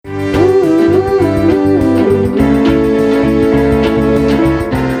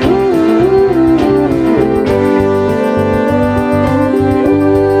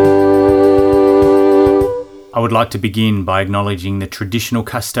would like to begin by acknowledging the traditional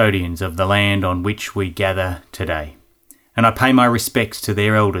custodians of the land on which we gather today, and I pay my respects to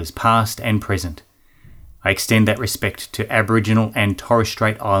their elders past and present. I extend that respect to Aboriginal and Torres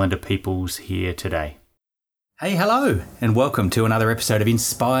Strait Islander peoples here today. Hey, hello, and welcome to another episode of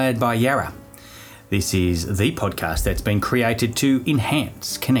Inspired by Yarra. This is the podcast that's been created to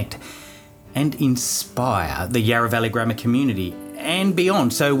enhance, connect, and inspire the Yarra Valley Grammar community and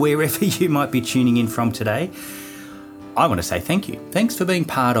beyond. So wherever you might be tuning in from today, I want to say thank you. Thanks for being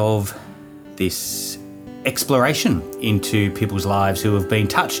part of this exploration into people's lives who have been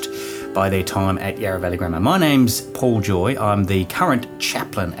touched by their time at Yarra Valley Grammar. My name's Paul Joy. I'm the current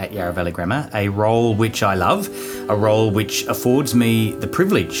chaplain at Yarra Valley Grammar, a role which I love, a role which affords me the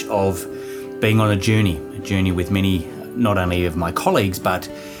privilege of being on a journey with many, not only of my colleagues,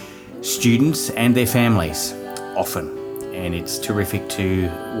 but students and their families often. And it's terrific to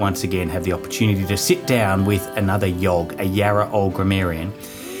once again have the opportunity to sit down with another YOG, a Yarra Old Grammarian,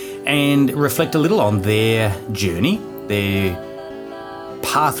 and reflect a little on their journey, their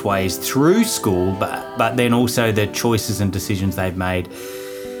pathways through school, but then also the choices and decisions they've made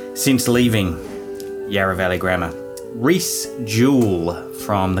since leaving Yarra Valley Grammar. Reese Jewell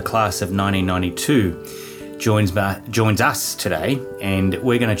from the class of 1992 joins us today, and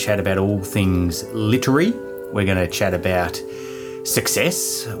we're going to chat about all things literary. We're going to chat about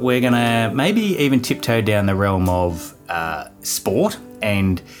success. We're going to maybe even tiptoe down the realm of sport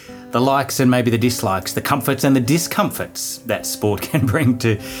and the likes and maybe the dislikes, the comforts and the discomforts that sport can bring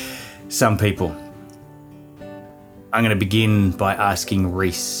to some people. I'm going to begin by asking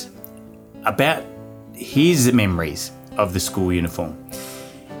Reese about his memories of the school uniform.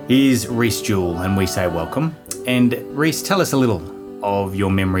 Here's Reese Jewell, and we say welcome. And Reese, tell us a little of your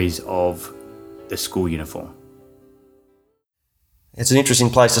memories of the school uniform. It's an interesting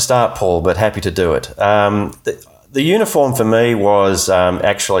place to start, Paul, but happy to do it. The uniform for me was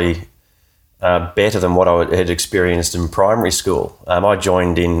actually better than what I had experienced in primary school. I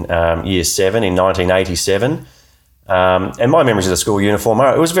joined in Year 7 in 1987, and my memories of the school uniform,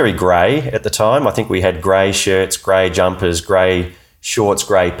 it was very grey at the time. I think we had grey shirts, grey jumpers, grey shorts,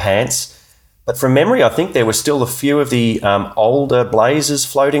 grey pants. But from memory, I think there were still a few of the older blazers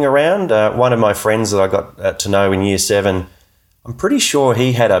floating around. One of my friends that I got to know in Year 7, I'm pretty sure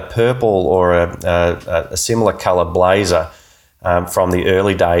he had a purple or a similar colour blazer from the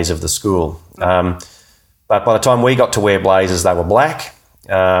early days of the school. But by the time we got to wear blazers, they were black,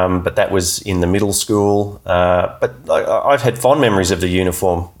 but that was in the middle school. But I've had fond memories of the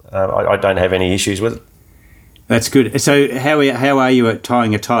uniform. I don't have any issues with it. That's good. So how are you at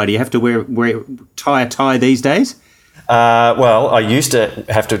tying a tie? Do you have to tie a tie these days? Well, I used to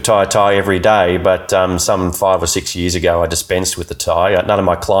have to tie a tie every day, but some 5 or 6 years ago, I dispensed with the tie. None of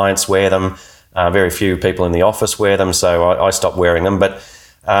my clients wear them. Very few people in the office wear them, so I stopped wearing them. But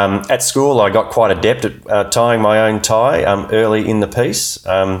at school, I got quite adept at tying my own tie early in the piece.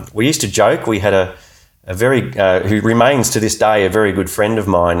 We used to joke. We had a very who remains to this day a very good friend of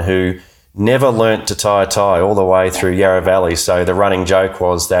mine who never learnt to tie a tie all the way through Yarra Valley. So the running joke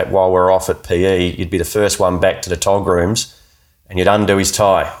was that while we're off at PE, you'd be the first one back to the tog rooms and you'd undo his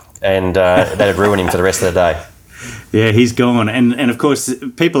tie, and that'd ruin him for the rest of the day. Yeah, he's gone. And of course,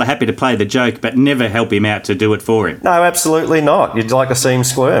 people are happy to play the joke, but never help him out to do it for him. No, absolutely not. You'd like to see him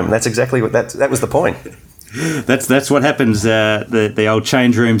squirm. That's exactly what that was the point. That's what happens, the old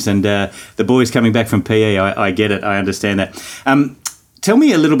change rooms and the boys coming back from PE. I get it. I understand that. Tell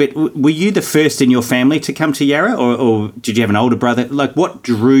me a little bit, were you the first in your family to come to Yarra, or did you have an older brother? Like, what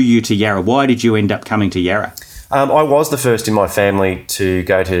drew you to Yarra? Why did you end up coming to Yarra? I was the first in my family to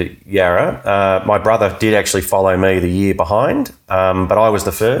go to Yarra. My brother did actually follow me the year behind, but I was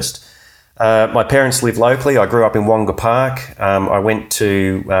the first. My parents live locally. I grew up in Wonga Park. I went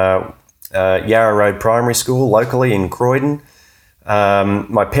to Yarra Road Primary School locally in Croydon.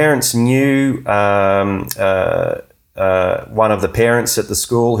 My parents knew one of the parents at the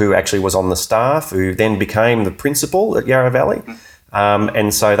school who actually was on the staff, who then became the principal at Yarra Valley.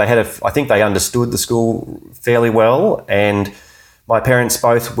 And so they I think they understood the school fairly well. And my parents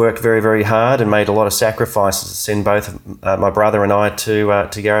both worked very, very hard and made a lot of sacrifices to send both my brother and I to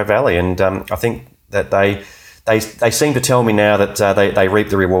Yarra Valley. And I think that they seem to tell me now that they reap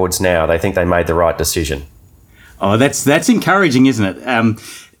the rewards now. They think they made the right decision. Oh, that's encouraging, isn't it?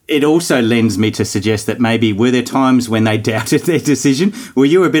 It also lends me to suggest that maybe were there times when they doubted their decision? Were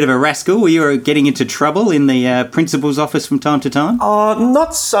you a bit of a rascal? Were you getting into trouble in the principal's office from time to time? Oh,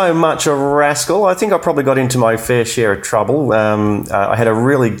 not so much a rascal. I think I probably got into my fair share of trouble. I had a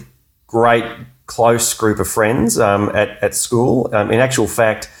really great, close group of friends at school. In actual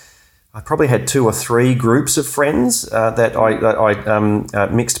fact, I probably had 2 or 3 groups of friends that I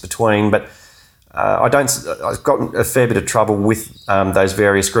mixed between, but I got a fair bit of trouble with those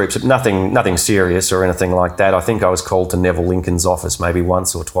various groups, but nothing serious or anything like that. I think I was called to Neville Lincoln's office maybe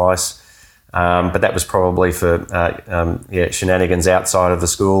once or twice, but that was probably for shenanigans outside of the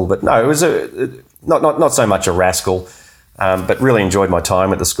school. But no, it was not so much a rascal, but really enjoyed my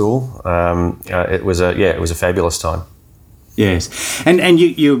time at the school. It was a fabulous time. Yes, and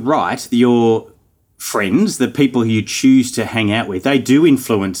you're right. Your friends, the people who you choose to hang out with, they do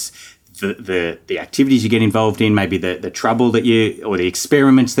influence the activities you get involved in, maybe the trouble that you, or the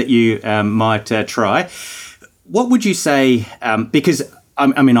experiments that you might try. What would you say, because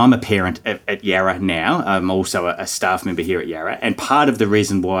I'm a parent at Yarra now. I'm also a staff member here at Yarra, and part of the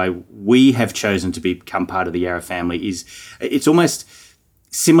reason why we have chosen to become part of the Yarra family is it's almost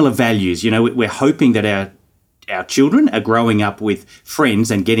similar values. You know, we're hoping that our children are growing up with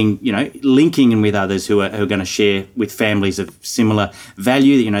friends and getting, linking in with others who are going to share with families of similar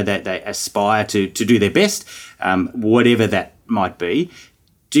value, that they aspire to do their best, whatever that might be.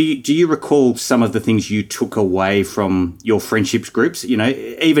 Do you recall some of the things you took away from your friendships groups?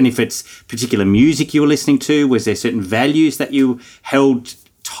 Even if it's particular music you were listening to, was there certain values that you held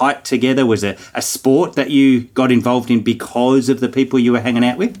tight together? Was it a sport that you got involved in because of the people you were hanging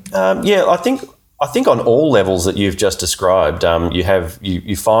out with? I think on all levels that you've just described,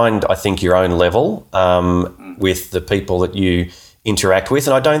 you find, I think, your own level with the people that you interact with,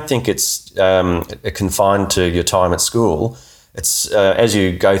 and I don't think it's confined to your time at school. It's as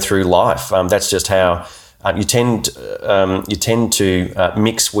you go through life. That's just how you tend to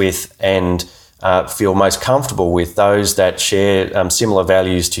mix with and feel most comfortable with those that share similar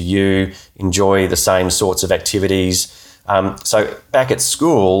values to you, enjoy the same sorts of activities. So back at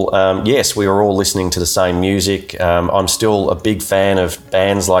school, yes, we were all listening to the same music. I'm still a big fan of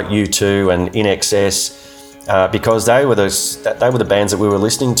bands like U2 and INXS because they were the bands that we were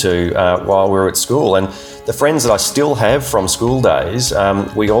listening to while we were at school. And the friends that I still have from school days,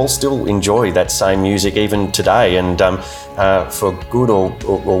 we all still enjoy that same music even today. And for good or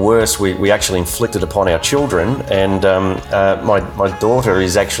worse, we actually inflicted upon our children. And my daughter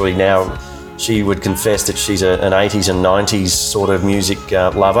is actually now... She would confess that she's an 80s and 90s sort of music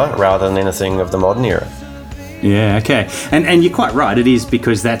lover rather than anything of the modern era. Yeah, okay. And you're quite right. It is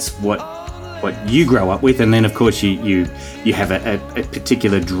because that's what you grow up with, and then of course you have a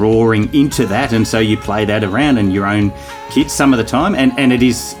particular drawing into that, and so you play that around in your own kids some of the time. And it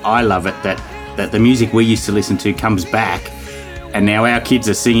is, I love it that the music we used to listen to comes back, and now our kids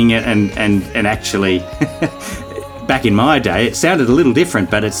are singing it and actually... Back in my day, it sounded a little different,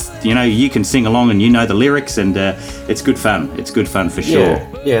 but it's, you can sing along and the lyrics, and it's good fun. It's good fun for sure.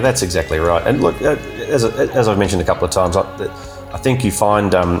 Yeah, that's exactly right. And look, as I've mentioned a couple of times, I think you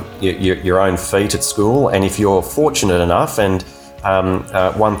find your own feet at school, and if you're fortunate enough, and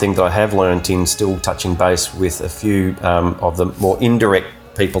one thing that I have learnt in still touching base with a few of the more indirect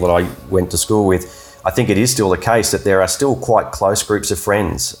people that I went to school with, I think it is still the case that there are still quite close groups of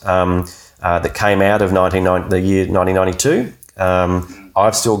friends that came out of the year 1992.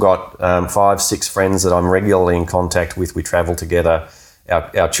 I've still got 5-6 friends that I'm regularly in contact with. We travel together.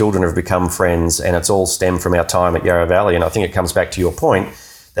 Our children have become friends, and it's all stemmed from our time at Yarra Valley. And I think it comes back to your point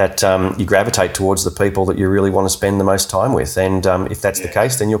that you gravitate towards the people that you really want to spend the most time with. And if that's the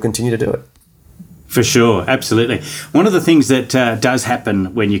case, then you'll continue to do it. For sure, absolutely. One of the things that does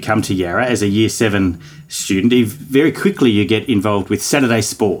happen when you come to Yarra as a Year 7 student, very quickly you get involved with Saturday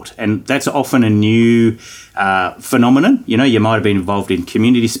sport, and that's often a new phenomenon. You might have been involved in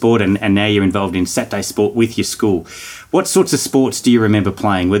community sport, and now you're involved in Saturday sport with your school. What sorts of sports do you remember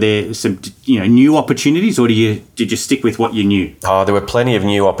playing? Were there some new opportunities, or did you stick with what you knew? Oh, there were plenty of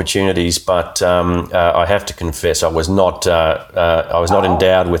new opportunities, but I have to confess I was not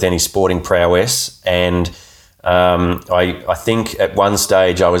endowed with any sporting prowess, and I think at one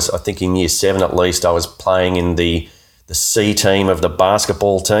stage I think in Year 7 at least, I was playing in the C team of the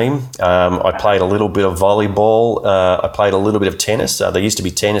basketball team. I played a little bit of volleyball. I played a little bit of tennis. There used to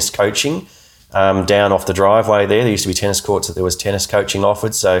be tennis coaching down off the driveway there. There used to be tennis courts that there was tennis coaching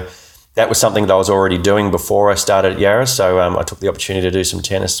offered. So that was something that I was already doing before I started at Yarra. So I took the opportunity to do some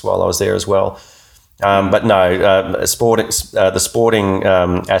tennis while I was there as well. But no, the sporting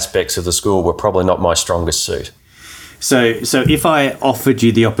aspects of the school were probably not my strongest suit. So if I offered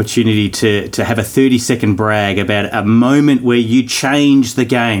you the opportunity to have a 30-second brag about a moment where you changed the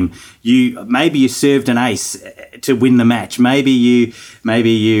game, maybe you served an ace to win the match, maybe you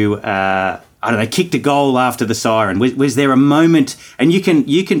I don't know, kicked a goal after the siren? Was there a moment? And you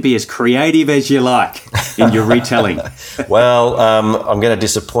can be as creative as you like in your retelling. Well, I'm going to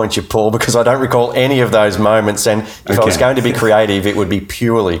disappoint you, Paul, because I don't recall any of those moments. And if I was going to be creative, it would be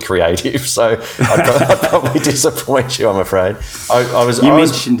purely creative. So I'd probably disappoint you, I'm afraid. I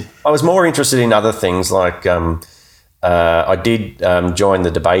was more interested in other things, like I did join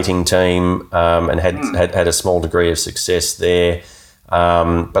the debating team and had a small degree of success there. So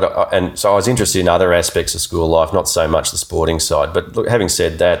I was interested in other aspects of school life, not so much the sporting side. But look, having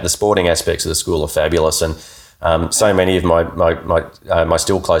said that, the sporting aspects of the school are fabulous, and so many of my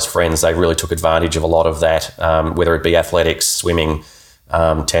still close friends, they really took advantage of a lot of that, whether it be athletics, swimming,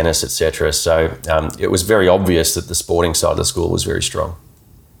 tennis, etc. So it was very obvious that the sporting side of the school was very strong.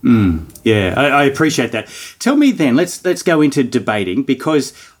 Yeah, I appreciate that. Tell me then, let's go into debating,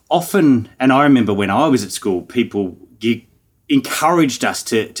 because often, and I remember when I was at school, people encouraged us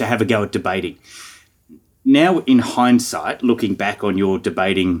to have a go at debating. Now, in hindsight, looking back on your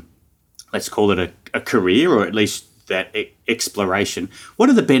debating, let's call it a career, or at least that exploration, what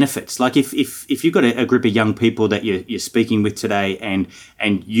are the benefits? Like if you've got a group of young people that you're speaking with today and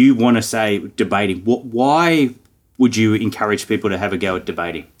you want to say debating, why would you encourage people to have a go at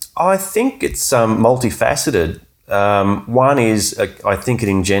debating? I think it's multifaceted. One is, I think it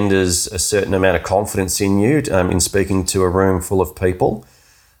engenders a certain amount of confidence in you in speaking to a room full of people.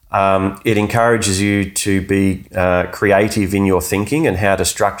 It encourages you to be creative in your thinking and how to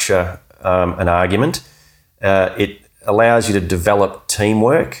structure an argument. It allows you to develop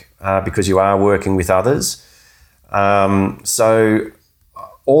teamwork because you are working with others. So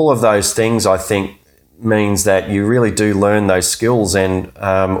all of those things, I think, means that you really do learn those skills, and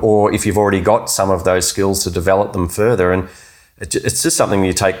or if you've already got some of those skills, to develop them further. And it's just something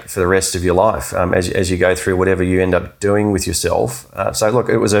you take for the rest of your life as you go through whatever you end up doing with yourself. So look,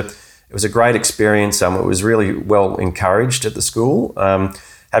 it was a great experience. It was really well encouraged at the school.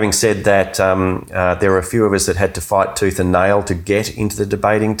 Having said that, there were a few of us that had to fight tooth and nail to get into the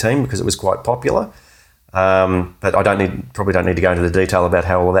debating team because it was quite popular. But I probably don't need to go into the detail about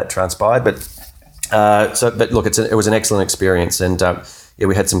how all of that transpired. But look, it was an excellent experience, and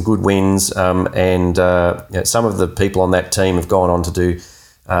we had some good wins, and some of the people on that team have gone on to do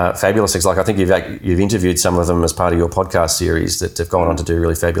fabulous things. Like, I think you've interviewed some of them as part of your podcast series that have gone on to do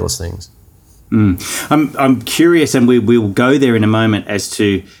really fabulous things. I'm curious, and we'll go there in a moment, as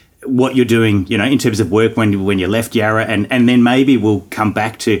to what you're doing, in terms of work when you left Yarra, and then maybe we'll come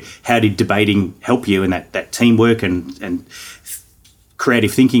back to how did debating help you in that teamwork and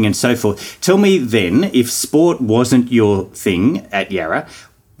creative thinking and so forth. Tell me then, if sport wasn't your thing at Yarra,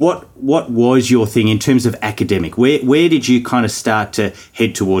 what was your thing in terms of academic? Where did you kind of start to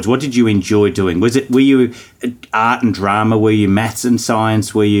head towards? What did you enjoy doing? Were you art and drama? Were you maths and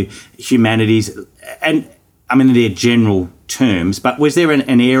science? Were you humanities? And I mean, they're general terms, but was there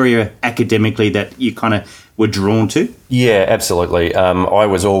an area academically that you kind of were drawn to? Yeah, absolutely. I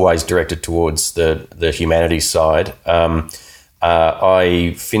was always directed towards the humanities side.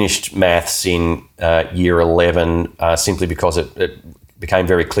 I finished maths in year 11 simply because it became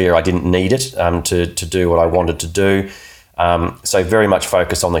very clear I didn't need it to do what I wanted to do. So very much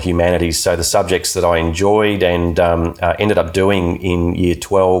focused on the humanities. So the subjects that I enjoyed and ended up doing in year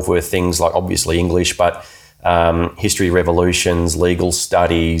 12 were things like, obviously, English, but history, revolutions, legal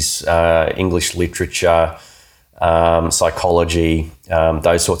studies, English literature, psychology,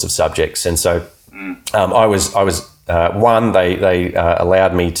 those sorts of subjects. And so I was they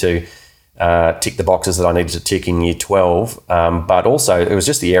allowed me to tick the boxes that I needed to tick in year 12, but also it was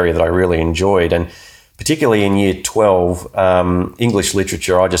just the area that I really enjoyed. And particularly in year 12, English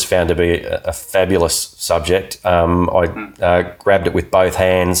literature I just found to be a fabulous subject. I grabbed it with both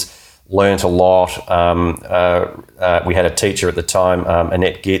hands, learnt a lot. We had a teacher at the time,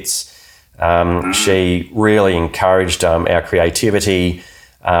 Annette Gitz. She really encouraged our creativity,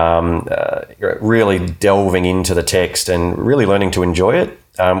 really delving into the text and really learning to enjoy it,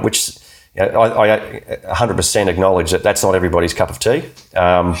 which I 100% acknowledge that that's not everybody's cup of tea.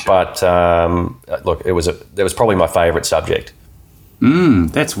 But look, it was probably my favourite subject.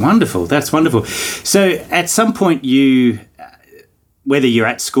 That's wonderful. That's wonderful. So at some point you, whether you're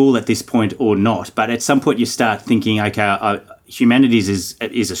at school at this point or not, but at some point you start thinking, okay, humanities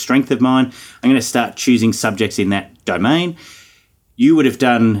is a strength of mine. I'm going to start choosing subjects in that domain. You would have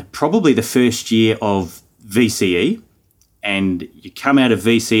done probably the first year of VCE, and you come out of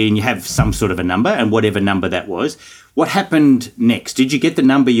VCE and you have some sort of a number, and whatever number that was. What happened next? Did you get the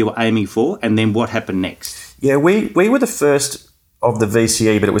number you were aiming for, and then what happened next? Yeah, we were the first of the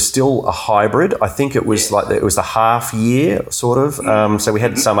VCE, but it was still a hybrid. I think it was it was the half year sort of. So we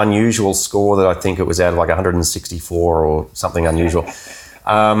had some unusual score that I think it was out of like 164 or something unusual.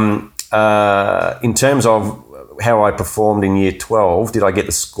 In terms of how I performed in year 12, did I get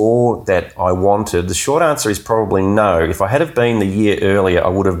the score that I wanted? The short answer is probably no. If I had have been the year earlier, I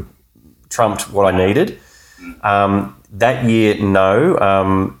would have trumped what I needed. That year, no.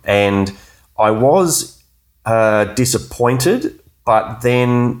 And I was disappointed, but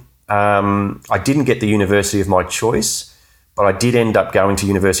then I didn't get the university of my choice, but I did end up going to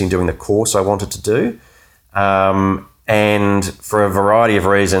university and doing the course I wanted to do. And for a variety of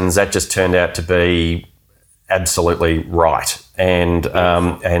reasons, that just turned out to be absolutely right. And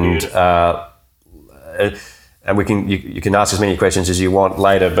we can you can ask as many questions as you want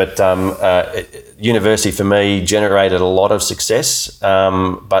later, but university for me generated a lot of success,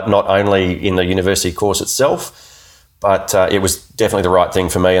 but not only in the university course itself, but it was definitely the right thing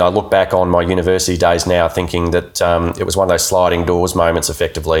for me. And I look back on my university days now thinking that it was one of those sliding doors moments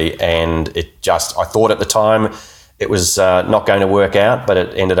effectively, and I thought at the time it was not going to work out, but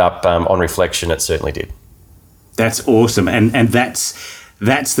it ended up, on reflection, it certainly did. That's awesome. And that's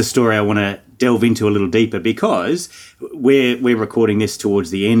the story I want to delve into a little deeper, because we're recording this towards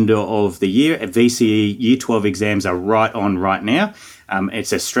the end of the year. At VCE, Year 12 exams are right now.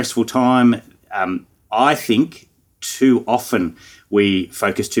 It's a stressful time. I think too often we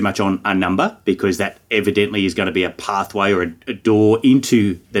focus too much on a number, because that evidently is going to be a pathway or a door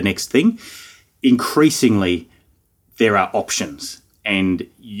into the next thing. Increasingly, there are options. And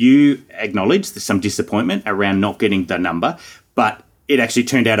you acknowledge there's some disappointment around not getting the number, but it actually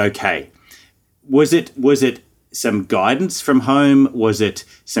turned out okay. Was it some guidance from home? Was it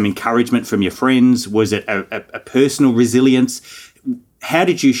some encouragement from your friends? Was it a personal resilience? How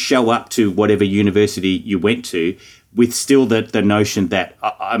did you show up to whatever university you went to with still the notion that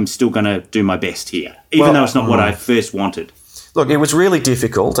I'm still going to do my best here, even though it's not what I first wanted? Look, it was really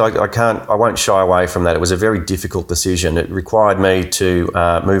difficult. I won't shy away from that. It was a very difficult decision. It required me to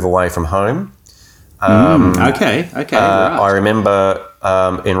move away from home. Okay. Right. I remember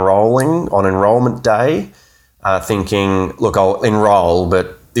enrolling on enrolment day, thinking, look, I'll enroll,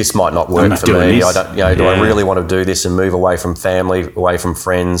 but this might not work for me. I don't, do I really want to do this and move away from family, away from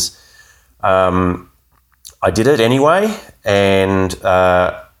friends? I did it anyway, and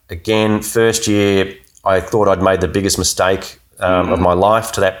again, first year, I thought I'd made the biggest mistake of my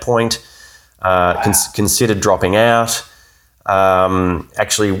life to that point. Considered dropping out. I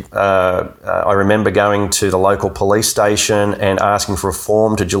remember going to the local police station and asking for a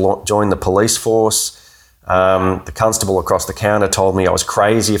form to join the police force. The constable across the counter told me I was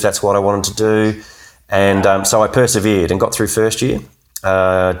crazy if that's what I wanted to do. And so I persevered and got through first year.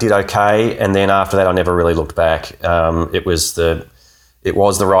 Did okay. And then after that, I never really looked back. It was the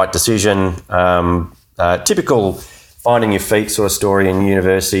right decision. Typical finding your feet sort of story in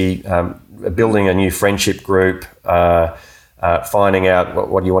university, building a new friendship group, finding out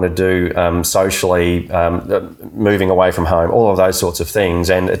what you want to do socially, moving away from home, all of those sorts of things.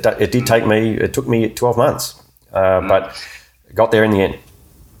 And it took me 12 months, but got there in the end.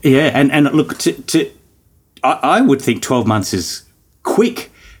 Yeah, and look, I would think 12 months is quick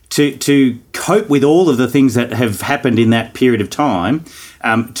to cope with all of the things that have happened in that period of time,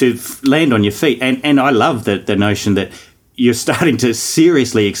 to land on your feet. And I love the notion that you're starting to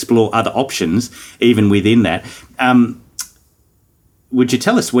seriously explore other options even within that. Would you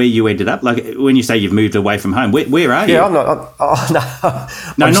tell us where you ended up? Like when you say you've moved away from home, where are you? Yeah,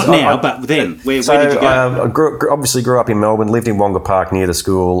 not now, but then. Where did you go? I obviously grew up in Melbourne, lived in Wonga Park near the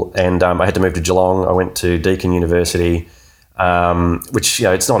school, and I had to move to Geelong. I went to Deakin University, which,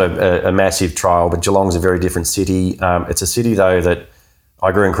 it's not a massive trial, but Geelong's a very different city. It's a city, though, that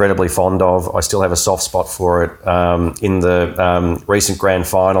I grew incredibly fond of. I still have a soft spot for it. In the recent grand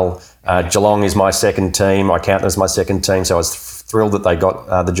final, Geelong is my second team. I count it as my second team, so I was thrilled that they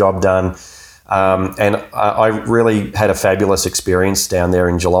got the job done. And I really had a fabulous experience down there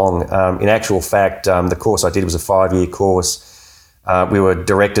in Geelong. In actual fact, the course I did was a 5-year course. We were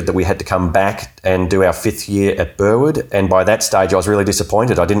directed that we had to come back and do our 5th year at Burwood. And by that stage, I was really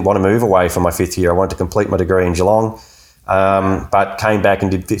disappointed. I didn't want to move away from my 5th year. I wanted to complete my degree in Geelong. But came back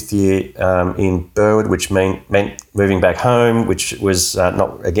and did 5th year in Burwood, which meant moving back home, which was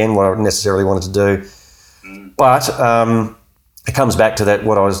not, again, what I necessarily wanted to do. But it comes back to that,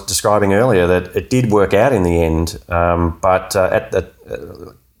 what I was describing earlier, that it did work out in the end. But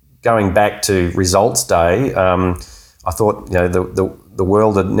going back to results day, I thought, the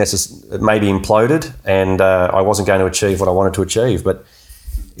world had maybe imploded, and I wasn't going to achieve what I wanted to achieve. But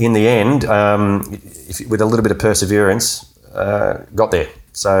in the end, with a little bit of perseverance, got there.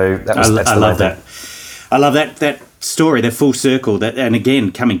 So that's the love main that. I love that story, the full circle. That, and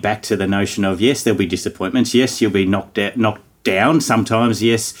again, coming back to the notion of, yes, there'll be disappointments. Yes, you'll be knocked down sometimes.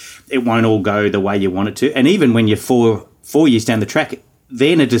 Yes, it won't all go the way you want it to. And even when you're four years down the track,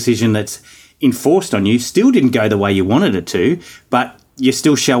 then a decision that's enforced on you still didn't go the way you wanted it to, but you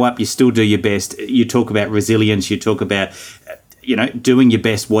still show up, you still do your best. You talk about resilience, you talk about, doing your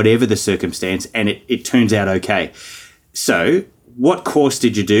best, whatever the circumstance, and it turns out okay. So what course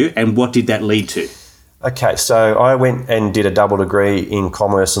did you do, and what did that lead to? Okay, so I went and did a double degree in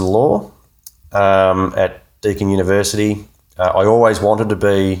commerce and law at Deakin University. I always wanted to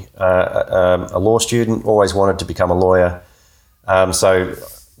be a law student, always wanted to become a lawyer. So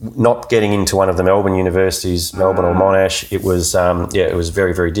not getting into one of the Melbourne universities, Melbourne or Monash, it was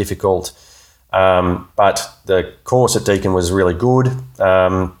very, very difficult. But the course at Deakin was really good.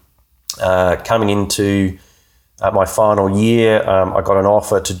 Coming into my final year, I got an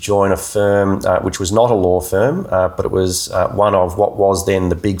offer to join a firm which was not a law firm, but it was one of what was then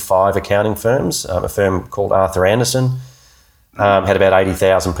the big five accounting firms, a firm called Arthur Andersen. Had about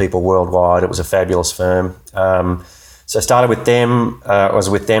 80,000 people worldwide. It was a fabulous firm. So I started with them. I was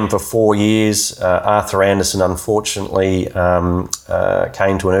with them for 4 years. Arthur Andersen, unfortunately,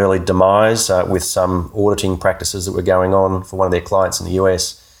 came to an early demise with some auditing practices that were going on for one of their clients in the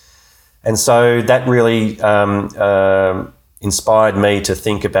US. And so that really inspired me to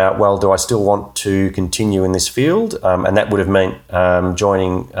think about, well, do I still want to continue in this field? And that would have meant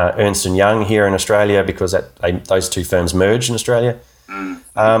joining Ernst & Young here in Australia, because those two firms merged in Australia.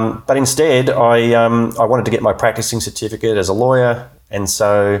 But instead, I wanted to get my practicing certificate as a lawyer, and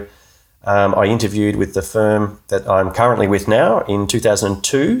so I interviewed with the firm that I'm currently with now in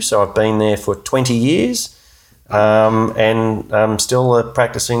 2002. So I've been there for 20 years, and I'm still a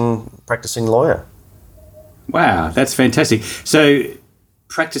practicing lawyer. Wow, that's fantastic. So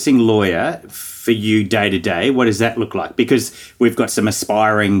practicing lawyer for you day to day, what does that look like? Because we've got some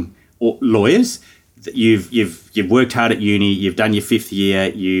aspiring lawyers. You've worked hard at uni, you've done your 5th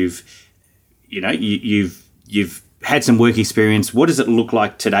year, you've had some work experience. What does it look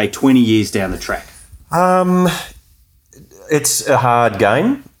like today, 20 years down the track? It's a hard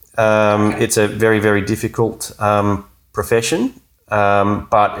game. It's a very, very difficult profession,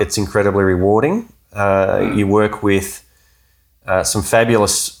 but it's incredibly rewarding. You work with some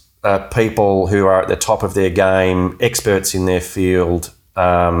fabulous people who are at the top of their game, experts in their field.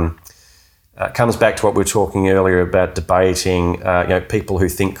 Comes back to what we were talking earlier about debating, people who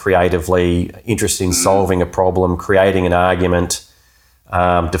think creatively, interested in solving a problem, creating an argument,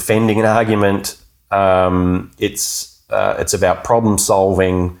 defending an argument. It's about problem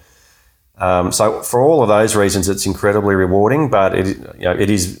solving. So for all of those reasons, it's incredibly rewarding, but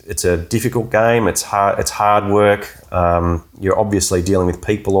it's a difficult game. It's hard work. You're obviously dealing with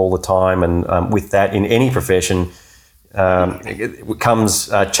people all the time, and with that, in any profession, it comes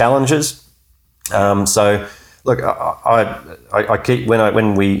challenges. So look, I keep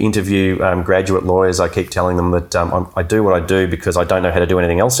when we interview graduate lawyers, I keep telling them that I do what I do because I don't know how to do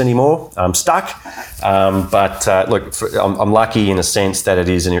anything else anymore. I'm stuck, but I'm lucky in a sense that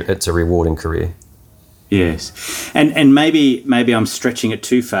it's a rewarding career. Yes, and maybe I'm stretching it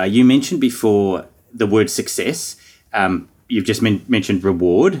too far. You mentioned before the word success. You've just mentioned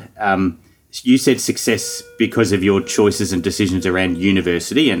reward. You said success because of your choices and decisions around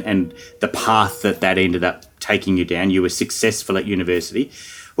university and the path that ended up taking you down. You were successful at university.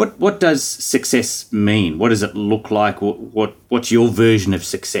 What does success mean? What does it look like? What's your version of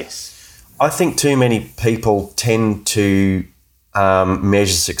success? I think too many people tend to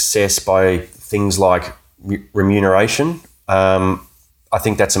measure success by things like remuneration. I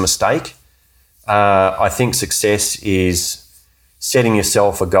think that's a mistake. I think success is setting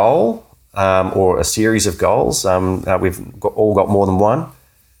yourself a goal, or a series of goals. We've all got more than one,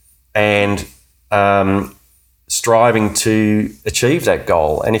 and striving to achieve that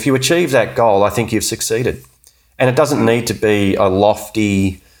goal. And if you achieve that goal, I think you've succeeded. And it doesn't need to be a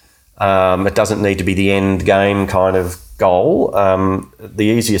lofty, it doesn't need to be the end game kind of goal. The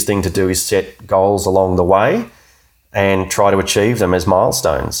easiest thing to do is set goals along the way and try to achieve them as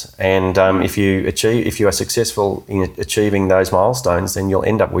milestones. And if you are successful in achieving those milestones, then you'll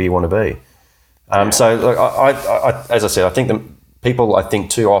end up where you want to be. So, look, I, as I said, I think that people,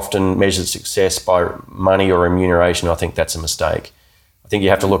 too often measure success by money or remuneration. I think that's a mistake. I think you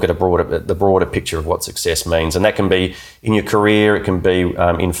have to look at the broader picture of what success means, and that can be in your career, it can be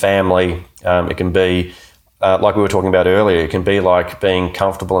in family, it can be like we were talking about earlier. It can be like being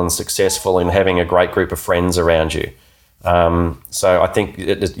comfortable and successful in having a great group of friends around you. So I think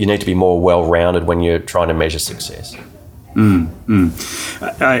you need to be more well-rounded when you're trying to measure success.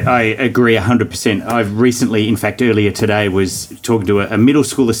 I agree 100%. I've recently, in fact, earlier today, was talking to a middle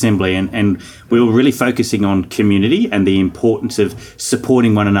school assembly, and we were really focusing on community and the importance of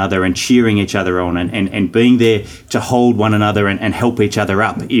supporting one another and cheering each other on and being there to hold one another and help each other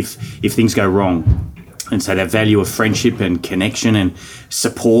up if things go wrong. And so that value of friendship and connection and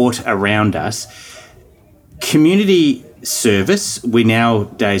support around us. Community service, we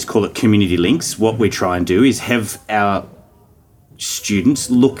nowadays call it community links. What we try and do is have our students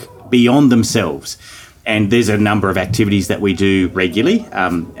look beyond themselves. And there's a number of activities that we do regularly,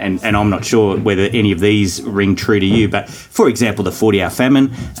 and I'm not sure whether any of these ring true to you, but for example, the 40-hour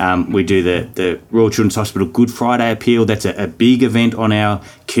famine, we do the Royal Children's Hospital Good Friday appeal. That's a big event on our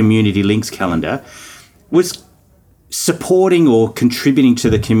community links calendar. Was supporting or contributing to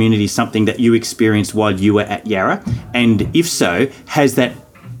the community something that you experienced while you were at Yarra? And if so, has that,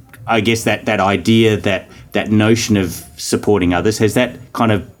 I guess, that idea, that notion of supporting others, has that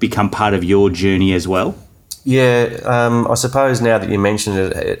kind of become part of your journey as well? Yeah, I suppose now that you mention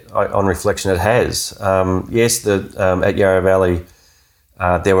it, on reflection, it has. Yes, at Yarra Valley,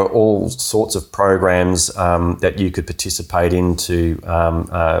 there were all sorts of programs that you could participate in to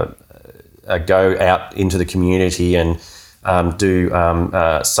go out into the community and do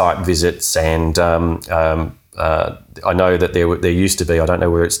site visits, and I know that there used to be, I don't know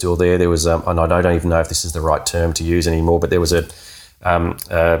where it's still there was, and I don't even know if this is the right term to use anymore, but there was a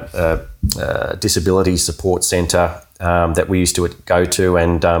disability support centre that we used to go to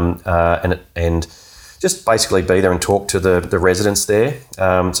and just basically be there and talk to the residents there.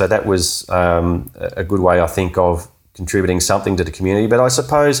 So that was a good way, I think, of contributing something to the community. But I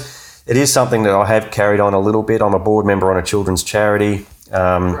suppose it is something that I have carried on a little bit. I'm a board member on a children's charity.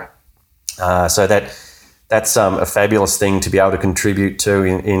 So that's a fabulous thing to be able to contribute to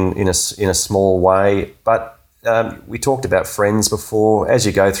in a small way. But we talked about friends before. As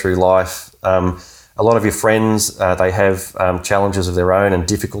you go through life, a lot of your friends, they have challenges of their own and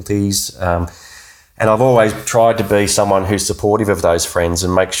difficulties. And I've always tried to be someone who's supportive of those friends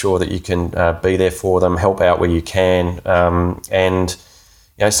and make sure that you can be there for them, help out where you can, and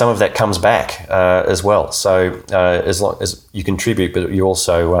some of that comes back as well. So as long as you contribute, but you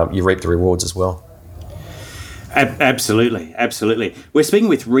also you reap the rewards as well. Absolutely. We're speaking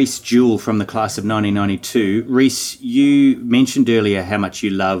with Rhys Jewell from the class of 1992. Rhys, you mentioned earlier how much you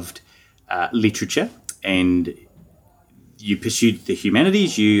loved literature and you pursued the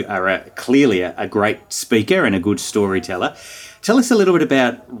humanities. You are clearly a great speaker and a good storyteller. Tell us a little bit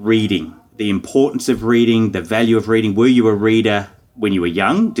about reading, the importance of reading, the value of reading. Were you a reader when you were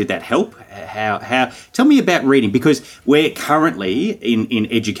young? Did that help? How? Tell me about reading, because we're currently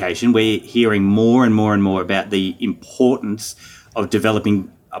in education, we're hearing more and more and more about the importance of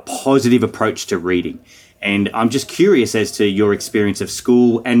developing a positive approach to reading. And I'm just curious as to your experience of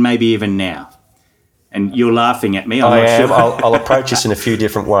school and maybe even now. And you're laughing at me. I am. Sure. I'll approach this in a few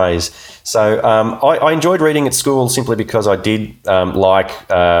different ways. So I enjoyed reading at school simply because I did like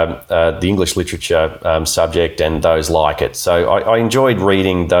the English literature subject and those like it. So I enjoyed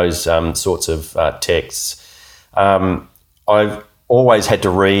reading those sorts of texts. I've always had to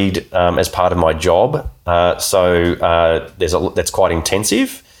read as part of my job. So that's quite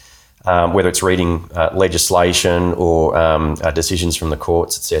intensive. Whether it's reading legislation or decisions from the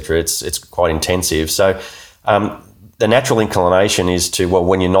courts, etc., it's quite intensive. So the natural inclination is to, well,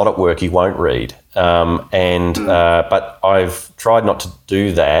 when you're not at work, you won't read. But I've tried not to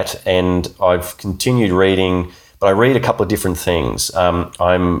do that, and I've continued reading. But I read a couple of different things.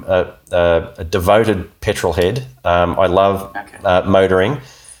 I'm a devoted petrol head. I love motoring,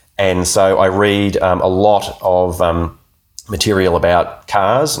 and so I read a lot of material about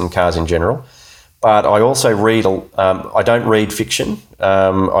cars and cars in general, but I also read. I don't read fiction.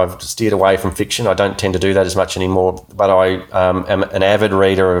 I've steered away from fiction. I don't tend to do that as much anymore. But I am an avid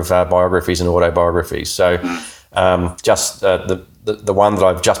reader of biographies and autobiographies. So, just the one that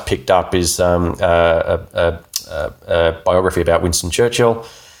I've just picked up is a biography about Winston Churchill.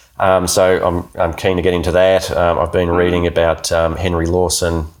 So I'm keen to get into that. I've been reading about Henry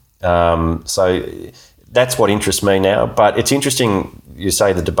Lawson. So that's what interests me now. But it's interesting, you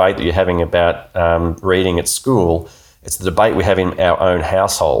say the debate that you're having about reading at school. It's the debate we have in our own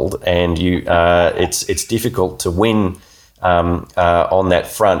household, and it's difficult to win on that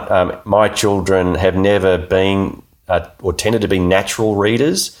front. My children have never been or tended to be natural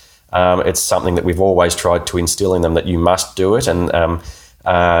readers. It's something that we've always tried to instill in them, that you must do it, and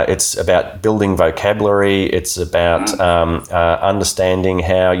it's about building vocabulary. It's about understanding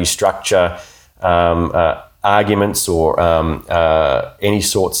how you structure arguments or any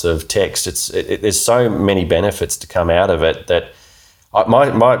sorts of text. There's so many benefits to come out of it that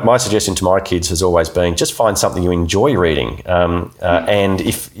my suggestion to my kids has always been just find something you enjoy reading. And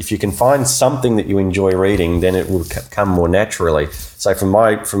if you can find something that you enjoy reading, then it will come more naturally. So from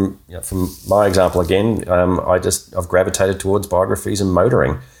my example again, I've gravitated towards biographies and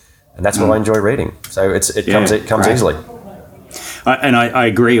motoring, and that's what I enjoy reading. So it comes easily. And I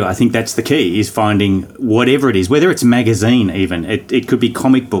agree. I think that's the key, is finding whatever it is, whether it's magazine even. It could be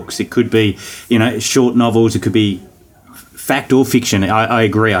comic books. It could be, short novels. It could be fact or fiction. I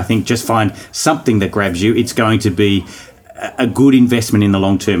agree. I think just find something that grabs you. It's going to be a good investment in the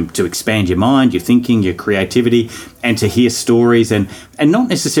long term to expand your mind, your thinking, your creativity, and to hear stories and not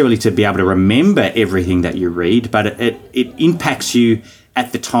necessarily to be able to remember everything that you read, but it impacts you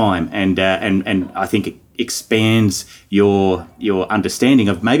at the time, and I think it expands your understanding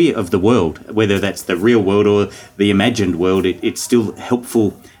of the world, whether that's the real world or the imagined world. It's still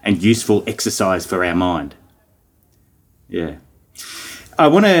helpful and useful exercise for our mind. Yeah. I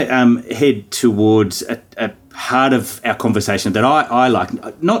want to head towards a part of our conversation that I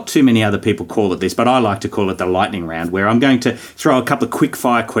like. Not too many other people call it this, but I like to call it the lightning round, where I'm going to throw a couple of quick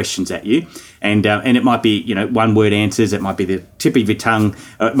fire questions at you. And it might be, one word answers. It might be the tip of your tongue.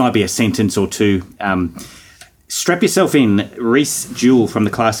 It might be a sentence or two. Strap yourself in, Reese Jewell from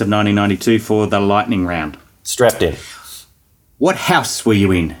the class of 1992 for the lightning round. Strapped in. What house were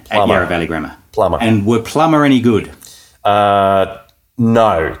you in at Yarra Valley Grammar? Plumber. And were Plumber any good?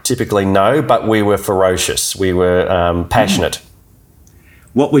 No, typically no, but we were ferocious. We were passionate.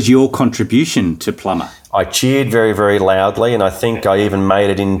 What was your contribution to Plumber? I cheered very, very loudly, and I think I even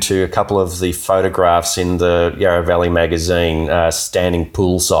made it into a couple of the photographs in the Yarra Valley magazine, standing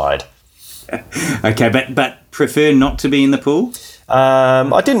poolside. Okay, but prefer not to be in the pool?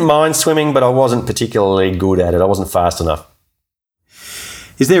 I didn't mind swimming, but I wasn't particularly good at it. I wasn't fast enough.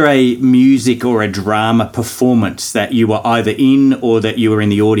 Is there a music or a drama performance that you were either in or that you were in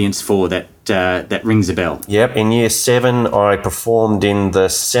the audience for that rings a bell? Yep. In Year 7, I performed in the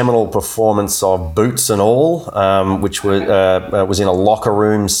seminal performance of Boots and All, which was in a locker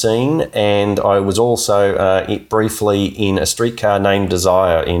room scene, and I was also briefly in A Streetcar Named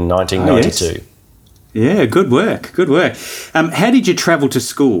Desire in 1992. Oh, yes. Yeah, good work. How did you travel to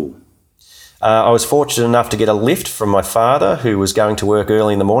school? I was fortunate enough to get a lift from my father, who was going to work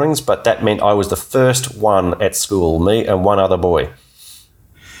early in the mornings, but that meant I was the first one at school, me and one other boy.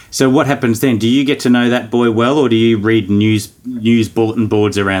 So what happens then? Do you get to know that boy well, or do you read news bulletin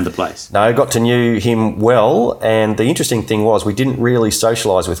boards around the place? No, I got to know him well, and the interesting thing was we didn't really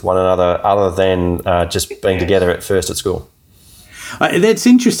socialise with one another other than just being together at first at school. That's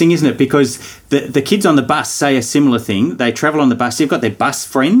interesting, isn't it? Because the kids on the bus say a similar thing. They travel on the bus. They've got their bus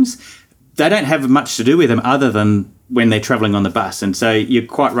friends. They don't have much to do with them other than when they're travelling on the bus. And so you're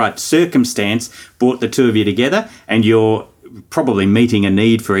quite right. Circumstance brought the two of you together, and you're probably meeting a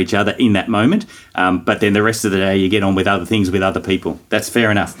need for each other in that moment. But then the rest of the day you get on with other things with other people. That's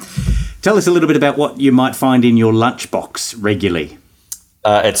fair enough. Tell us a little bit about what you might find in your lunchbox regularly.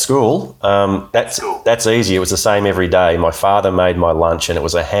 At school, that's easy. It was the same every day. My father made my lunch, and it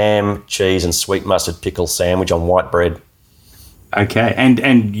was a ham, cheese and sweet mustard pickle sandwich on white bread. Okay,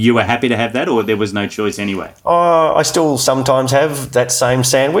 and you were happy to have that, or there was no choice anyway? I still sometimes have that same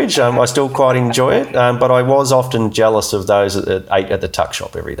sandwich. I still quite enjoy it, but I was often jealous of those that ate at the tuck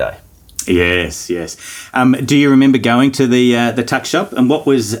shop every day. Yes. Do you remember going to the tuck shop, and what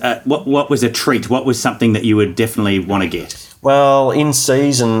was a treat? What was something that you would definitely want to get? Well, in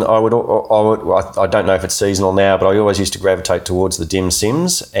season, I don't know if it's seasonal now, but I always used to gravitate towards the dim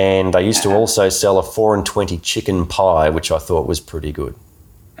sims, and they used to also sell a 4.20 chicken pie, which I thought was pretty good.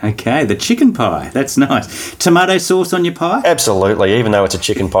 Okay, the chicken pie. That's nice. Tomato sauce on your pie? Absolutely. Even though it's a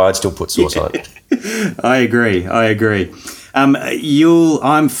chicken pie, I'd still put sauce on it. I agree.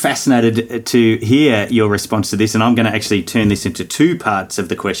 I'm fascinated to hear your response to this, and I'm going to actually turn this into two parts of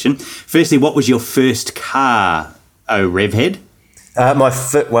the question. Firstly, what was your first car, Revhead?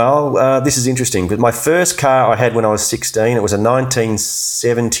 This is interesting, but my first car I had when I was 16, it was a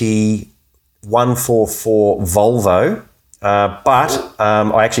 1970 144 Volvo, but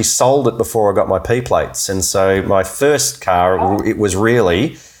I actually sold it before I got my P plates, and so my first car, it was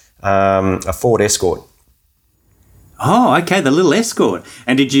really a Ford Escort. Oh, okay, the little Escort.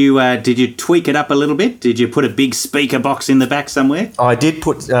 And did you tweak it up a little bit? Did you put a big speaker box in the back somewhere? I did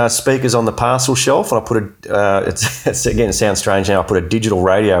put speakers on the parcel shelf, and I put it sounds strange now, I put a digital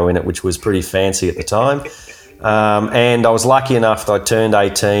radio in it, which was pretty fancy at the time. And I was lucky enough that I turned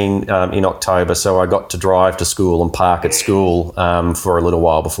 18 in October, so I got to drive to school and park at school for a little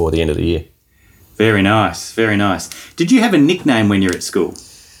while before the end of the year. Very nice, very nice. Did you have a nickname when you're at school?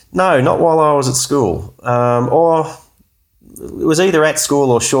 No, not while I was at school. Or it was either at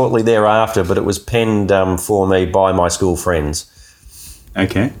school or shortly thereafter, but it was penned for me by my school friends.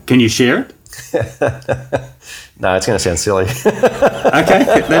 Okay. Can you share it? No, it's going to sound silly.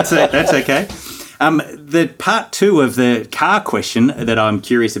 Okay, that's okay. The part 2 of the car question that I'm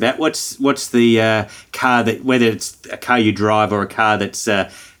curious about, what's the car that, whether it's a car you drive or a car that's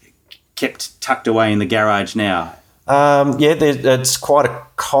kept tucked away in the garage now? It's quite a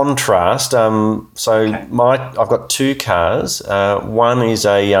contrast. I've got 2 cars. One is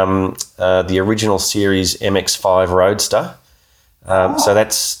the original series MX-5 Roadster. So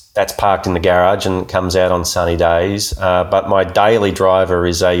that's parked in the garage and comes out on sunny days. But my daily driver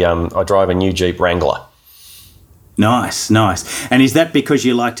is I drive a new Jeep Wrangler. Nice. And is that because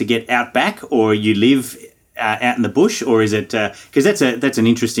you like to get out back, or you live out in the bush, or is it because that's an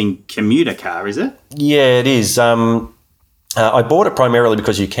interesting commuter car, is it? Yeah, it is. I bought it primarily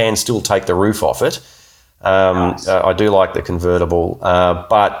because you can still take the roof off it. Nice. I do like the convertible,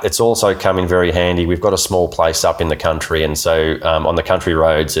 but it's also come in very handy. We've got a small place up in the country, and so on the country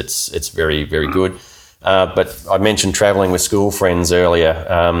roads, it's very, very good. But I mentioned travelling with school friends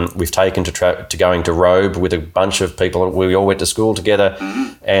earlier. We've taken to going to Robe with a bunch of people. We all went to school together,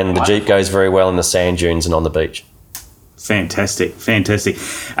 and the Jeep goes very well in the sand dunes and on the beach. Fantastic.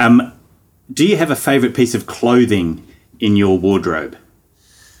 Do you have a favourite piece of clothing in your wardrobe?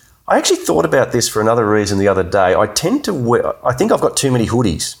 I actually thought about this for another reason the other day. I tend to wear, I think I've got too many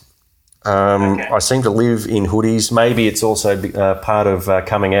hoodies. Okay. I seem to live in hoodies. Maybe it's also part of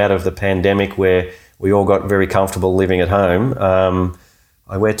coming out of the pandemic where we all got very comfortable living at home.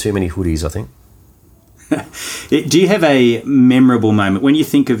 I wear too many hoodies, I think. Do you have a memorable moment when you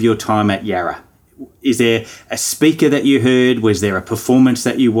think of your time at Yarra? Is there a speaker that you heard? Was there a performance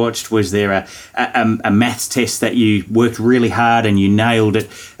that you watched? Was there a maths test that you worked really hard and you nailed it?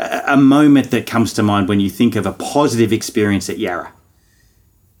 A moment that comes to mind when you think of a positive experience at Yarra?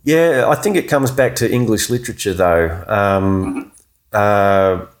 Yeah, I think it comes back to English literature, though.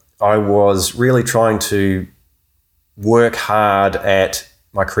 I was really trying to work hard at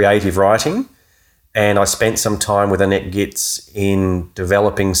my creative writing, and I spent some time with Annette Gitz in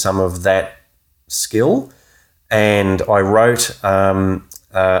developing some of that skill, and I wrote a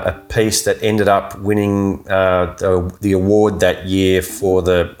piece that ended up winning the award that year for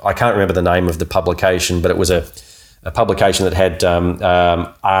I can't remember the name of the publication, but it was a publication that had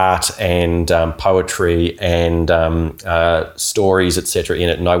art and poetry and stories, etc. in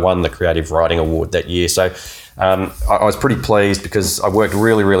it, and I won the Creative Writing Award that year. So I was pretty pleased because I worked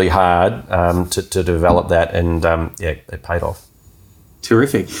really, really hard to develop that, and it paid off.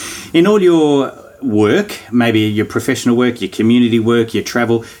 Terrific. In all your work, maybe your professional work, your community work, your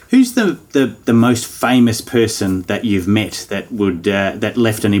travel, who's the most famous person that you've met that would that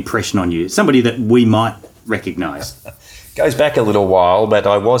left an impression on you? Somebody that we might recognise. Goes back a little while, but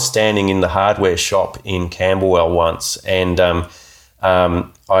I was standing in the hardware shop in Camberwell once, and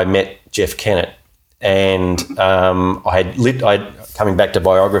I met Jeff Kennett, and coming back to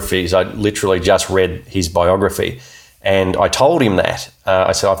biographies, I literally just read his biography. And I told him that.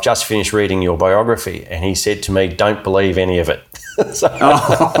 I said, I've just finished reading your biography. And he said to me, don't believe any of it. so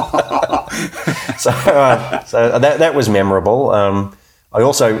that was memorable. I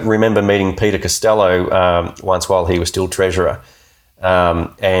also remember meeting Peter Costello once while he was still treasurer.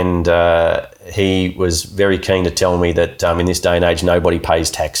 And he was very keen to tell me that in this day and age, nobody pays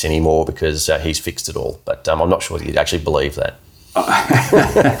tax anymore because he's fixed it all. But I'm not sure that he'd actually believe that.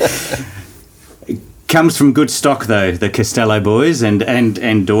 Comes from good stock, though, the Costello boys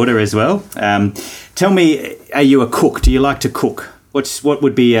and daughter as well. Tell me, are you a cook? Do you like to cook? What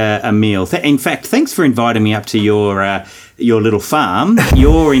would be a meal? In fact, thanks for inviting me up to your little farm.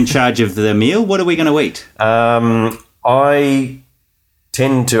 You're in charge of the meal. What are we going to eat? I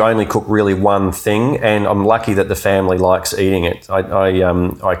tend to only cook really one thing, and I'm lucky that the family likes eating it.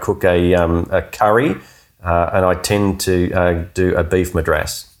 I cook a curry, and I tend to do a beef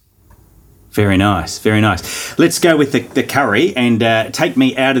madras. Very nice, very nice. Let's go with the curry and take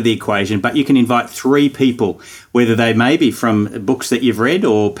me out of the equation, but you can invite 3 people, whether they may be from books that you've read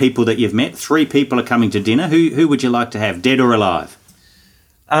or people that you've met. 3 people are coming to dinner. Who would you like to have, dead or alive?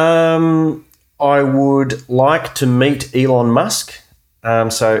 I would like to meet Elon Musk.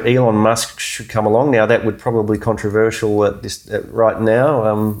 So Elon Musk should come along. Now, that would probably be controversial right now.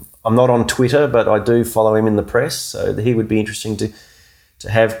 I'm not on Twitter, but I do follow him in the press, so he would be interesting to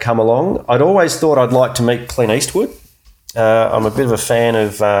have come along. I'd always thought I'd like to meet Clint Eastwood. I'm a bit of a fan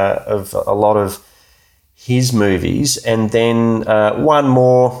of a lot of his movies, and then one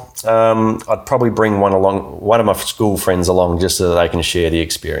more. I'd probably bring one of my school friends along, just so that they can share the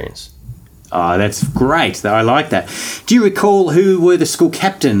experience. Oh, that's great. I like that. Do you recall who were the school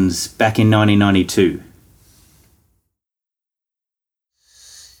captains back in 1992?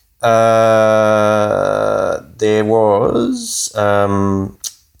 There was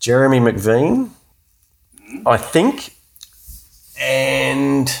Jeremy McVean, I think,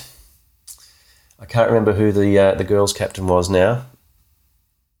 and I can't remember who the girls' captain was now.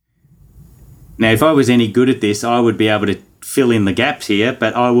 Now, if I was any good at this, I would be able to fill in the gaps here,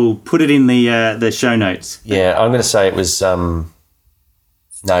 but I will put it in the show notes. Yeah, I'm going to say it was. No,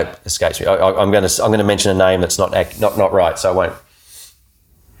 escapes me. I'm going to mention a name that's not right, so I won't.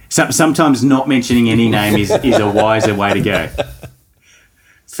 Sometimes not mentioning any name is a wiser way to go.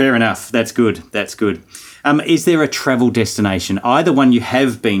 Fair enough. That's good. Is there a travel destination, either one you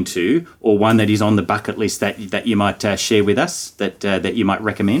have been to or one that is on the bucket list that you might share with us, that you might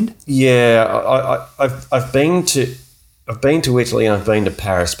recommend? Yeah, I've been to Italy and I've been to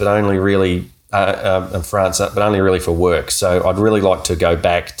Paris, but only really and France, but only really for work. So I'd really like to go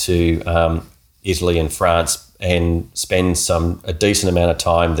back to Italy and France and spend a decent amount of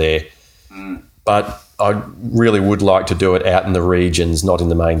time there. But I really would like to do it out in the regions, not in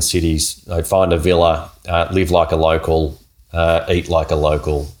the main cities. I'd find a villa, live like a local, eat like a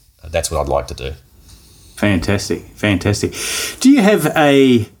local. That's what I'd like to do. Fantastic. Do you have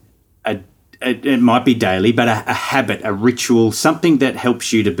it might be daily, but a habit, a ritual, something that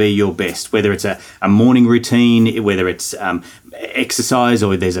helps you to be your best, whether it's a morning routine, whether it's exercise,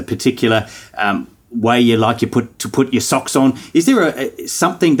 or there's a particular way you like to put your socks on? Is there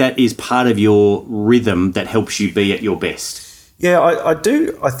something that is part of your rhythm that helps you be at your best? Yeah, I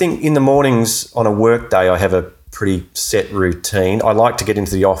do. I think in the mornings on a work day, I have a pretty set routine. I like to get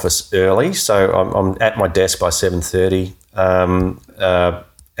into the office early, so I'm at my desk by 7:30,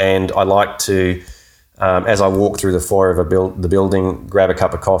 and I like to, as I walk through the foyer of the building, grab a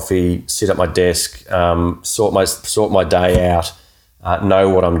cup of coffee, sit at my desk, sort my day out. Know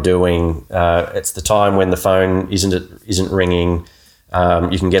what I'm doing. It's the time when the phone isn't ringing.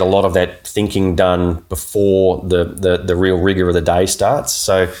 You can get a lot of that thinking done before the real rigor of the day starts.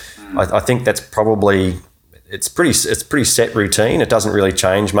 So I think that's probably it's pretty set routine. It doesn't really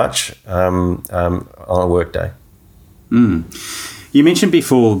change much on a work day. You mentioned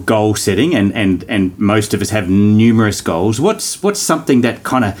before goal setting, and most of us have numerous goals. What's something that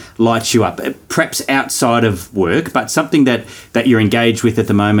kind of lights you up, perhaps outside of work, but something that you're engaged with at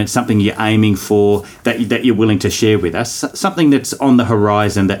the moment, something you're aiming for, that you're willing to share with us, something that's on the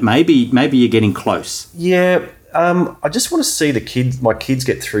horizon that maybe you're getting close? Yeah, I just want to see my kids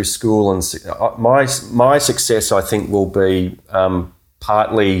get through school, and my success, I think, will be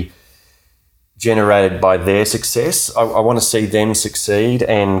partly generated by their success. I want to see them succeed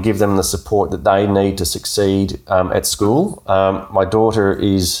and give them the support that they need to succeed at school. My daughter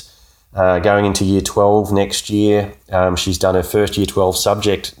is going into Year 12 next year. She's done her first Year 12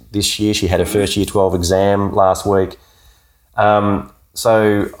 subject this year. She had her first Year 12 exam last week.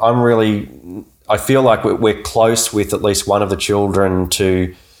 So I feel like we're close with at least one of the children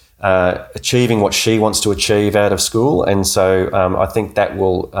to achieving what she wants to achieve out of school, and so I think that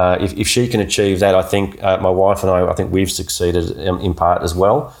will, if she can achieve that, I think my wife and I think we've succeeded in part as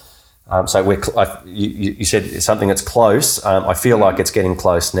well. So you said something that's close. I feel like it's getting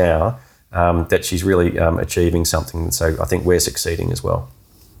close now, that she's really achieving something. So I think we're succeeding as well.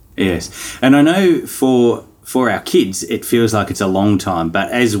 Yes, and I know for our kids, it feels like it's a long time, but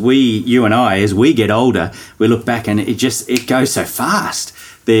as we get older, we look back and it goes so fast.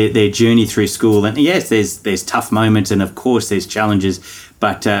 Their journey through school, and yes, there's tough moments, and of course there's challenges.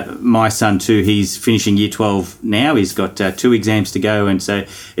 But my son too, he's finishing Year 12 now. He's got 2 exams to go, and so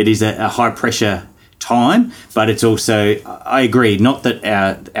it is a high pressure time. But it's also, I agree, not that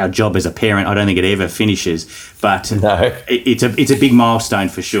our job as a parent, I don't think it ever finishes, but no, it's a big milestone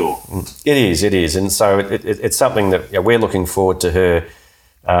for sure. It is, and so it's something that we're looking forward to her.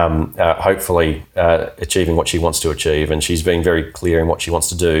 Hopefully achieving what she wants to achieve, and she's been very clear in what she wants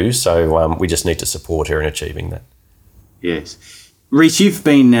to do, so we just need to support her in achieving that. Yes. Rhys, you've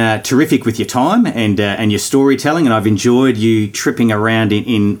been terrific with your time and your storytelling, and I've enjoyed you tripping around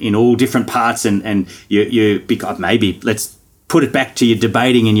in all different parts, and you maybe let's put it back to your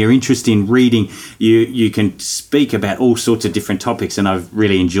debating and your interest in reading. You can speak about all sorts of different topics, and I've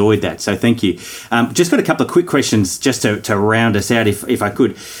really enjoyed that. So thank you. Just got a couple of quick questions just to round us out, if I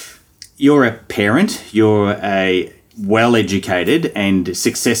could. You're a parent. You're a well-educated and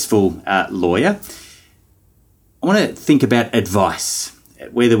successful lawyer. I want to think about advice.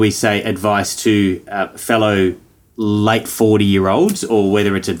 whether we say advice to fellow late 40-year-olds or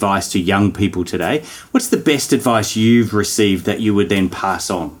whether it's advice to young people today, what's the best advice you've received that you would then pass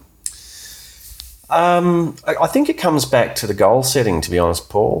on? I think it comes back to the goal setting, to be honest,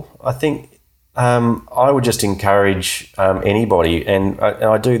 Paul. I think I would just encourage anybody, and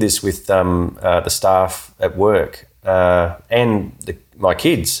I do this with the staff at work and my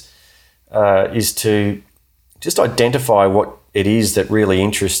kids, is to just identify what it is that really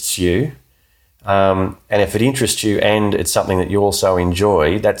interests you. And if it interests you and it's something that you also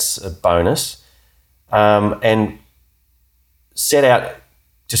enjoy, that's a bonus. And set out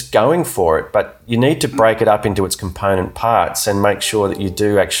just going for it, but you need to break it up into its component parts and make sure that you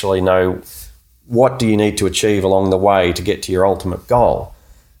do actually know what do you need to achieve along the way to get to your ultimate goal.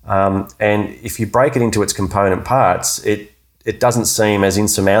 And if you break it into its component parts, it doesn't seem as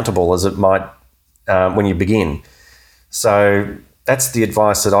insurmountable as it might when you begin. So that's the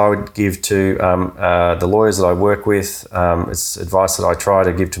advice that I would give to the lawyers that I work with. It's advice that I try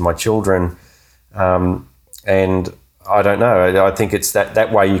to give to my children. And I don't know. I think it's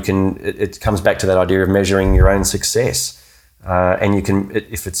that way you can. It comes back to that idea of measuring your own success, and you can,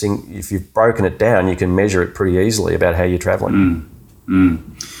 if you've broken it down, you can measure it pretty easily about how you're travelling.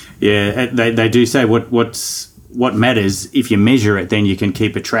 Yeah, they do say what matters. If you measure it, then you can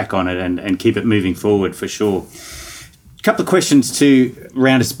keep a track on it and keep it moving forward for sure. A couple of questions to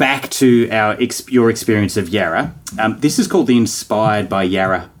round us back to your experience of Yarra. This is called the Inspired by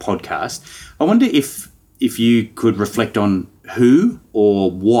Yarra podcast. I wonder if you could reflect on who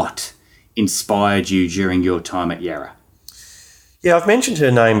or what inspired you during your time at Yarra. Yeah, I've mentioned her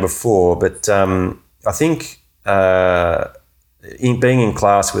name before, but I think being in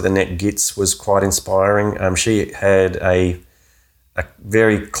class with Annette Gitz was quite inspiring. She had a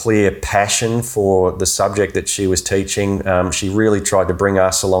very clear passion for the subject that she was teaching. She really tried to bring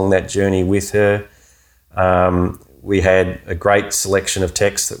us along that journey with her. We had a great selection of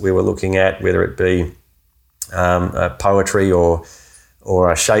texts that we were looking at, whether it be poetry or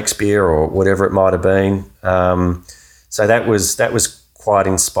Shakespeare or whatever it might have been. So that was quite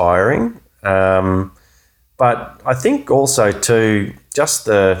inspiring. But I think also too, just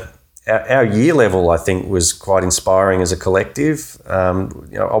our year level, I think, was quite inspiring as a collective.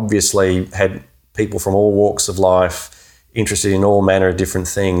 Obviously had people from all walks of life interested in all manner of different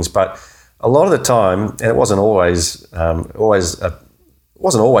things, but a lot of the time, and it wasn't always the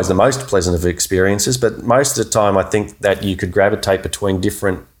most pleasant of experiences, but most of the time I think that you could gravitate between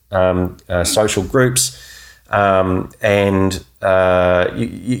different social groups, and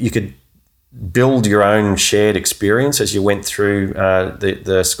you could build your own shared experience as you went through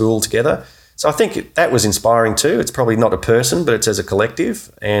the school together. So I think that was inspiring too. It's probably not a person, but it's as a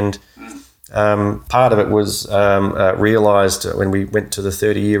collective. And part of it was realised when we went to the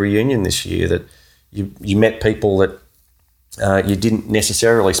 30-year reunion this year that you met people that you didn't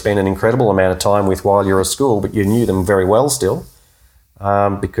necessarily spend an incredible amount of time with while you were at school, but you knew them very well still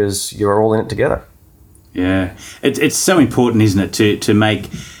because you were all in it together. Yeah, it's so important, isn't it, to make,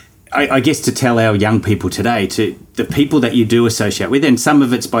 I guess, to tell our young people today, to the people that you do associate with, and some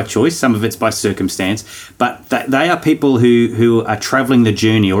of it's by choice, some of it's by circumstance, but they are people who are travelling the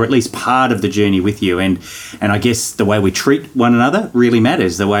journey, or at least part of the journey with you. And I guess the way we treat one another really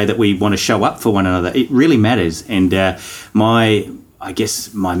matters. The way that we want to show up for one another, it really matters. And my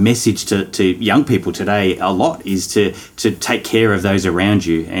message to young people today a lot is to take care of those around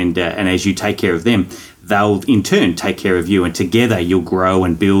you, and as you take care of them, they'll in turn take care of you, and together you'll grow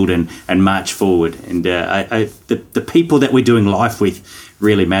and build and march forward. And the people that we're doing life with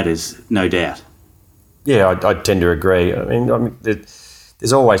really matters, no doubt. Yeah, I tend to agree. I mean,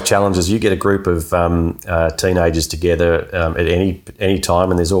 there's always challenges. You get a group of teenagers together at any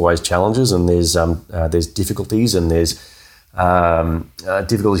time, and there's always challenges, and there's difficulties, and there's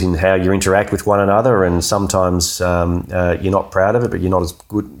difficulties in how you interact with one another, and sometimes you're not proud of it, but you're not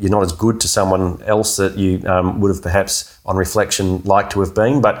as good to someone else that you would have perhaps on reflection liked to have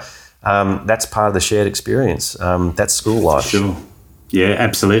been. But that's part of the shared experience. That's school life. Sure. Yeah,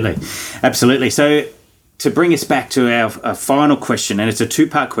 absolutely. So to bring us back to our final question, and it's a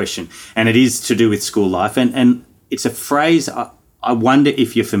two-part question, and it is to do with school life, and it's a phrase I wonder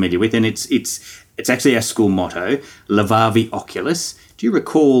if you're familiar with, and it's actually our school motto, Levavi Oculus. Do you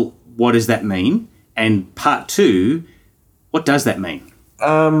recall what does that mean? And part two, what does that mean?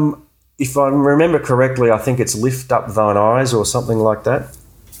 If I remember correctly, I think it's lift up thine eyes or something like that.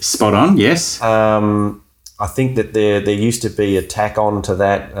 Spot on, yes. I think that there used to be a tack on to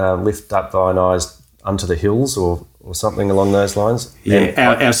that, lift up thine eyes unto the hills or or something along those lines.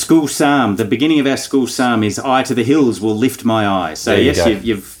 Yeah, our school psalm, the beginning of our school psalm is, "I to the hills will lift my eyes." So yes,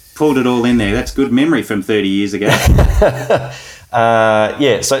 you've pulled it all in there. That's good memory from 30 years ago.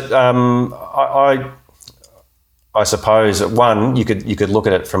 I suppose, one, you could look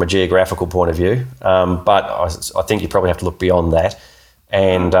at it from a geographical point of view, but I think you probably have to look beyond that.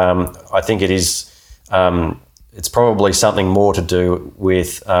 And I think it is, it's probably something more to do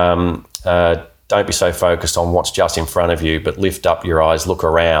with don't be so focused on what's just in front of you, but lift up your eyes, look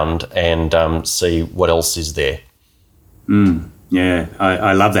around, and see what else is there. Yeah,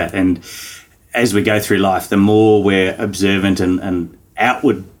 I love that. And as we go through life, the more we're observant and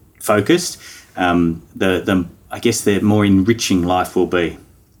outward focused, I guess the more enriching life will be.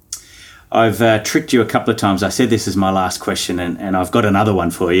 I've tricked you a couple of times. I said this is my last question, and I've got another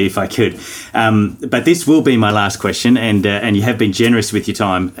one for you if I could. But this will be my last question, and you have been generous with your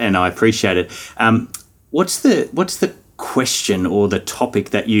time, and I appreciate it. What's the question or the topic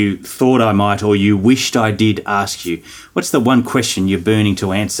that you thought I might, or you wished I did ask you? What's the one question you're burning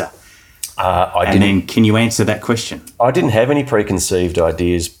to answer? Then can you answer that question? I didn't have any preconceived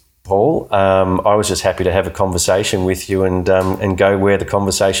ideas, Paul. I was just happy to have a conversation with you and go where the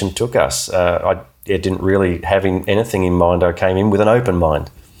conversation took us. I didn't really have anything in mind. I came in with an open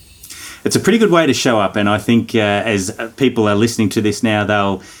mind. It's a pretty good way to show up, and I think as people are listening to this now,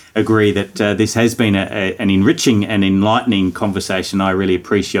 they'll agree that this has been an enriching and enlightening conversation. I really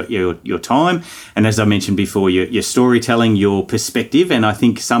appreciate your time, and as I mentioned before, your storytelling, your perspective, and I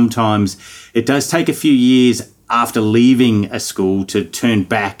think sometimes it does take a few years after leaving a school to turn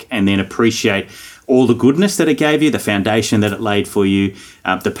back and then appreciate all the goodness that it gave you, the foundation that it laid for you,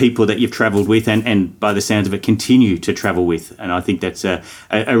 the people that you've travelled with, and by the sounds of it, continue to travel with. And I think that's a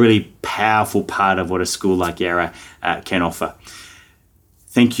really powerful part of what a school like Yarra can offer.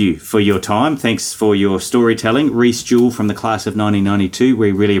 Thank you for your time. Thanks for your storytelling. Reese Jewell from the class of 1992,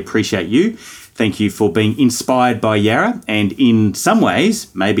 we really appreciate you. Thank you for being inspired by Yarra, and in some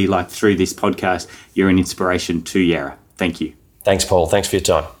ways, maybe like through this podcast, you're an inspiration to Yarra. Thank you. Thanks, Paul. Thanks for your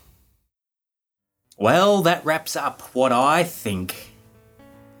time. Well, that wraps up what I think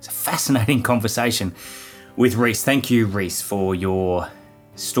is a fascinating conversation with Reese. Thank you, Reese, for your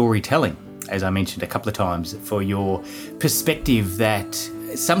storytelling, as I mentioned a couple of times, for your perspective that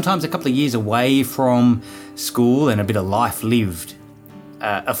sometimes a couple of years away from school and a bit of life lived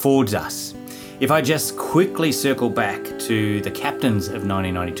affords us. If I just quickly circle back to the captains of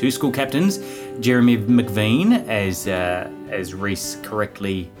 1992, school captains, Jeremy McVean, as Reese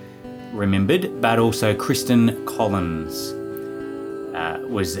correctly remembered, but also Kristen Collins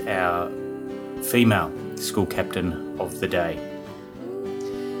was our female school captain of the day.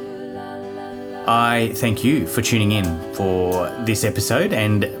 I thank you for tuning in for this episode,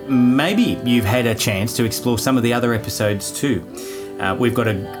 and maybe you've had a chance to explore some of the other episodes too. We've got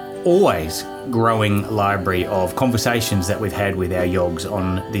a always growing library of conversations that we've had with our yogs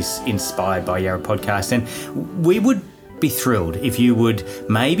on this Inspired by Yarra podcast, and we would be thrilled if you would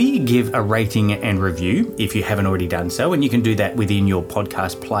maybe give a rating and review if you haven't already done so, and you can do that within your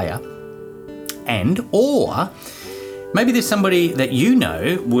podcast player. Or maybe there's somebody that you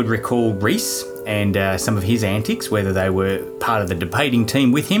know would recall Reese and some of his antics, whether they were part of the debating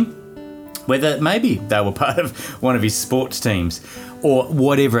team with him, whether maybe they were part of one of his sports teams, or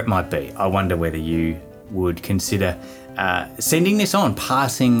whatever it might be. I wonder whether you would consider sending this on,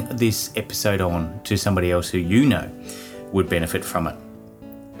 passing this episode on to somebody else who you know would benefit from it.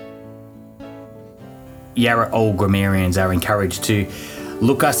 Yarra Old Grammarians are encouraged to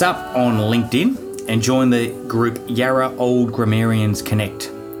look us up on LinkedIn and join the group Yarra Old Grammarians Connect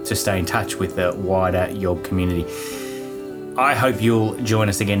to stay in touch with the wider YOG community. I hope you'll join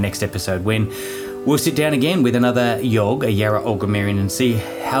us again next episode when we'll sit down again with another YOG, a Yarra Old Grammarian, and see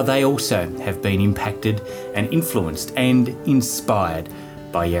how they also have been impacted and influenced and inspired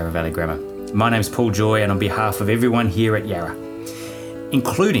by Yarra Valley Grammar. My name's Paul Joy, and on behalf of everyone here at Yarra,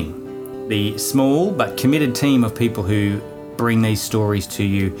 including the small but committed team of people who bring these stories to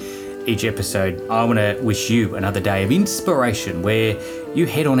you each episode, I want to wish you another day of inspiration where you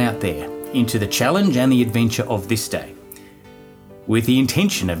head on out there into the challenge and the adventure of this day, with the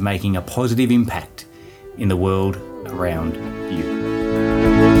intention of making a positive impact in the world around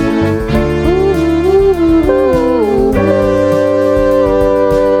you.